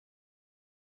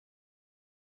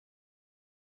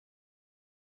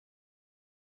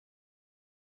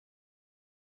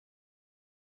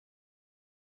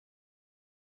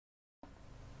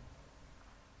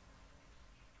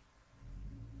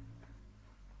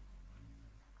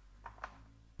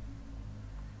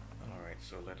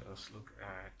so let us look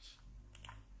at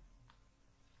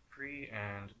pre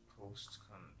and post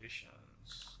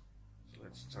conditions. So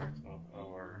let's start up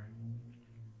our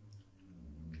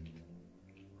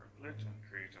applet and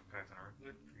create a Python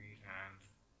applet, pre and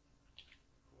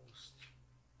post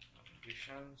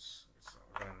conditions. So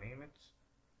we're going to name it,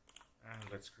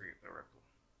 and let's create the REPL.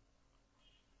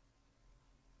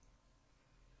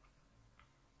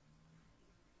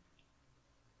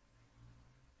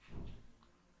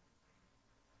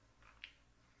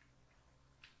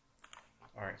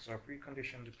 Alright, so our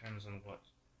precondition depends on what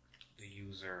the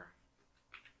user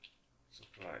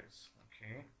supplies.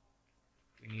 Okay,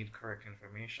 we need correct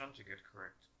information to get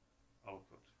correct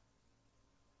output.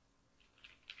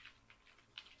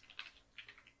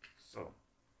 So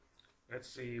let's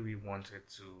say we wanted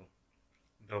to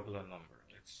double a number.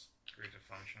 Let's create a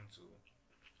function to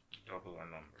double a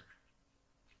number.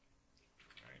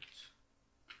 Right,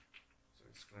 so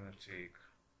it's going to take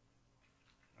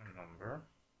a number,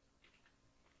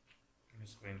 and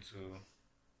it's going to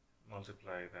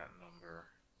multiply that number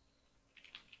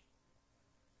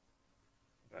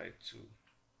by 2,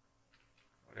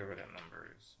 whatever that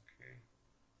number is. Okay,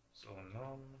 so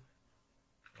num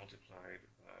multiplied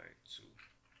by 2.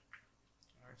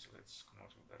 Alright, so let's come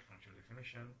out with that function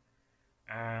definition,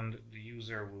 and the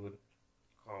user would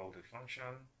call the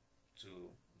function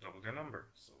to double their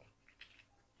number. So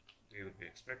they would be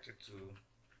expected to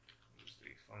use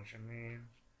the function name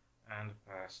and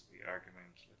pass the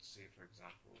argument, let's say for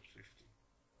example 50.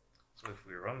 So if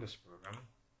we run this program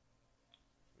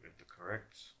with the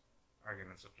correct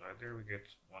arguments applied there, we get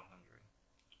 100.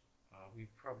 We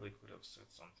probably could have said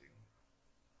something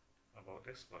about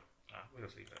this, but we'll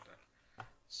just leave it at that.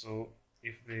 So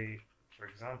if they, for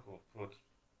example, put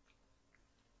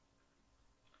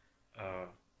a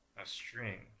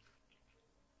string,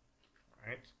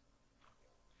 right?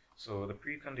 So the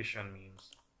precondition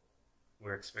means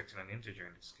we're expecting an integer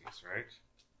in this case, right?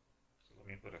 So let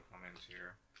me put a comment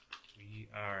here. We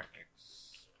are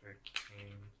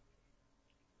expecting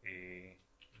a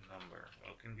number.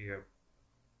 Well, it can be a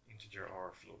integer or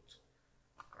a float,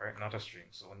 alright, not a string.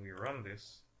 So when we run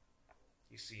this,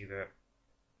 you see that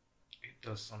it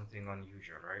does something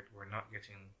unusual, right? We're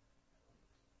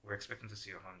expecting to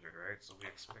see 100, right? So we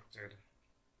expected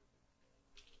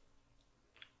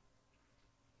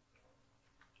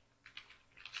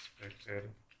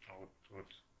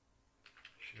output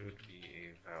should be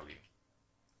a value,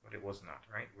 but it was not,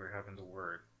 right? We're having the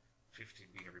word 50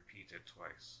 being repeated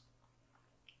twice.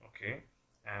 Okay,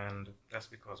 and that's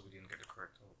because we didn't get the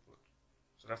correct output.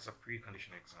 So that's a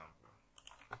precondition example.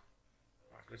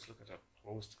 Alright, let's look at a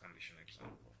post condition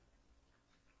example.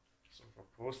 So for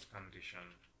post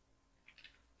condition,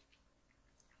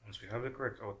 once we have the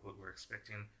correct output, we're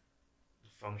expecting the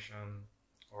function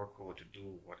or code to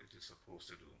do what it is supposed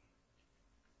to do.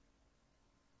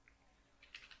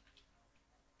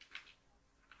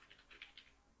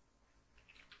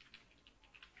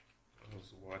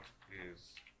 Does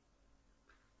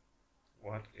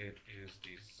what it is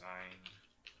designed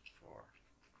for.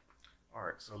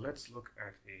 Alright, so let's look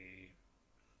at a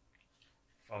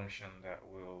function that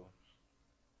will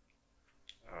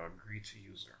greet a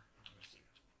user.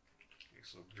 Okay,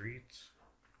 so greet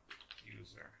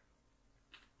user,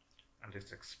 and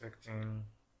it's expecting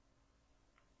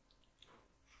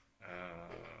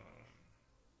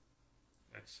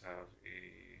let's have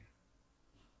a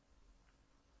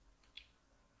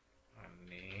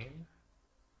name,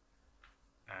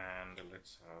 and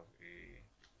let's have a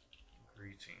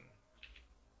greeting.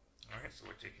 Alright, so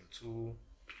we're taking two,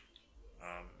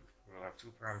 we'll have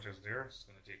two parameters there, so it's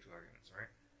going to take two arguments, right?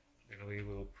 Then we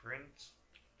will print,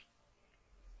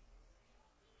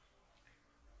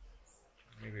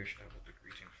 maybe I should have the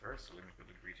greeting first, so let me put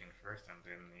the greeting first and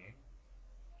then name.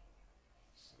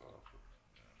 So I'll put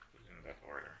it in that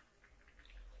order.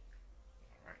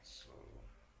 Alright, so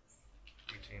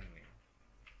greeting name.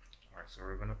 Alright, so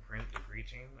we're going to print the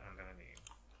greeting and then a name.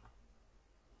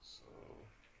 So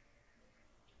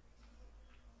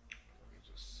let me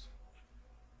just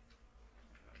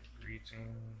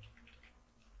greeting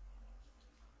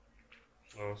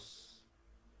plus,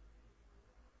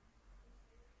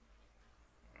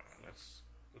 let's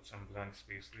put some blank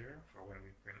space there for when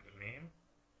we print the name,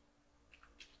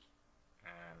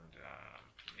 and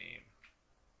name.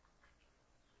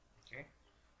 Okay,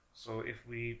 so if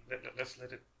we let's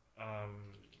let it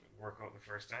work out the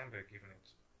first time by giving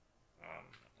it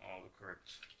all the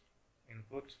correct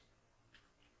input.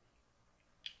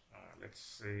 Let's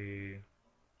say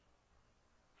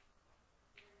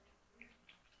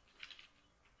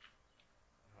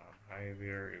hi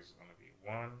there is going to be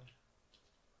 1,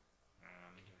 and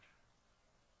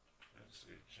so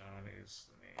John is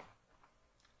the name.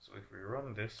 So if we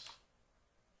run this,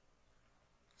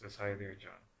 it says hi there,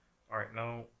 John. Alright,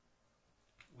 now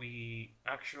we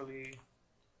actually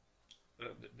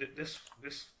this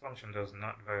function does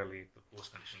not violate the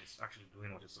post condition. It's actually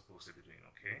doing what it's supposed to be doing.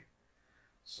 Okay,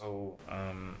 so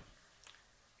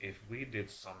if we did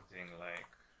something like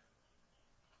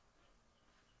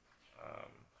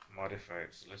modify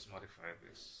it, so let's modify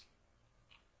this.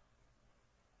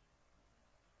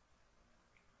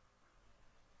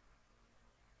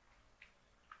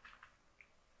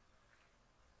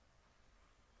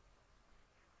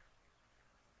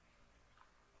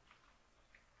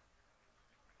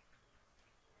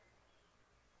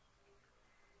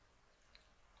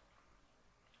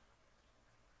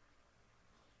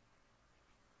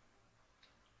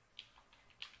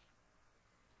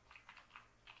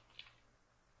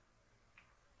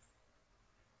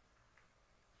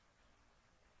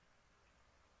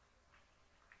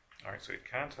 Alright, so it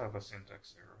can't have a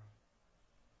syntax error.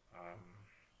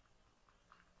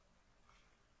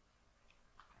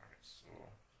 Alright, so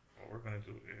what we're going to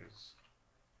do is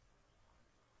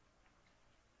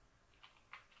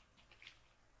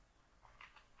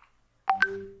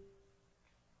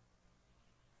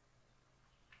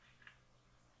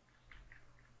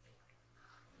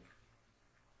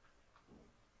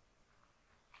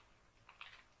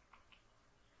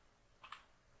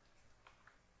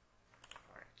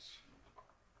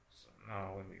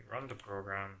now when we run the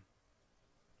program,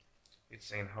 it's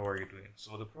saying how are you doing.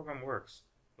 So the program works,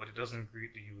 but it doesn't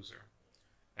greet the user,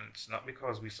 and it's not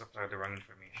because we supplied the wrong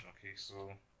information. Okay,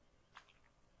 so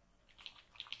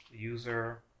the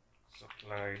user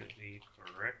supplied the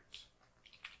correct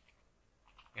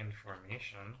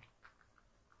information,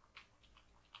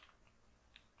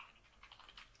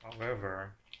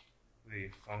 however the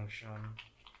function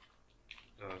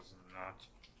does not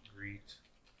greet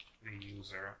the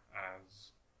user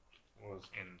as was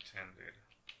intended.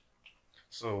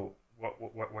 So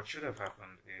what should have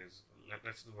happened is,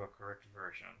 let's do a correct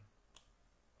version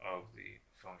of the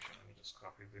function. Let me just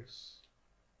copy this.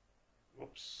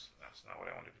 Whoops, that's not what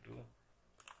I wanted to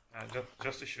do.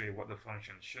 Just to show you what the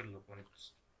function should look when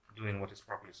it's doing what it's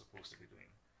properly supposed to be doing.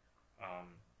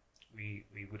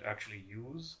 We would actually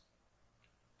use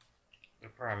the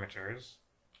parameters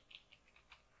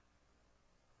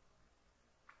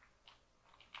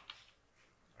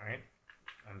right,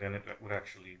 and then it would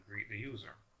actually greet the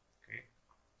user. Okay,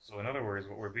 so in other words,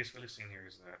 what we're basically seeing here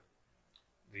is that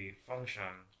the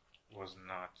function was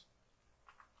not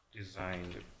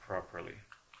designed properly.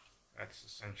 That's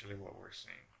essentially what we're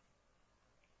seeing.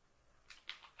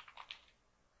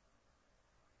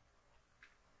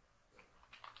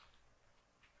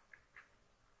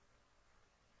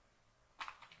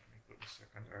 Let me put the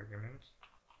second argument.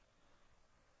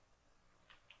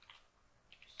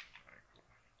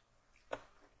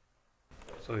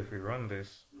 So if we run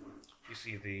this, you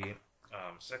see the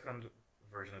second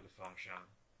version of the function.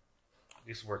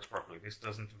 This works properly. This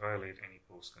doesn't violate any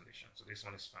post condition, so this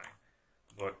one is fine.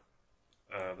 But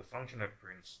the function that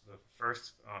prints the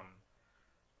first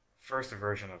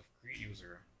version of greet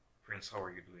user prints how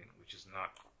are you doing, which is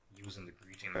not using the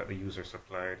greeting that the user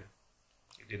supplied.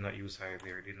 It did not use hi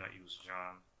there. It did not use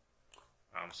John.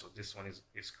 So this one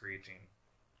is creating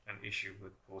an issue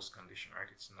with post condition, right?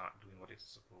 It's not doing what it's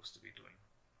supposed to be doing.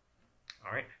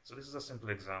 Alright, so this is a simple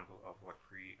example of what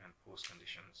pre and post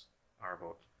conditions are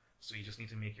about. So you just need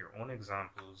to make your own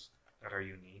examples that are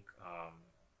unique.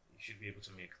 You should be able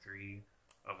to make 3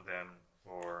 of them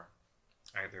for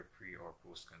either pre or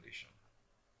post condition.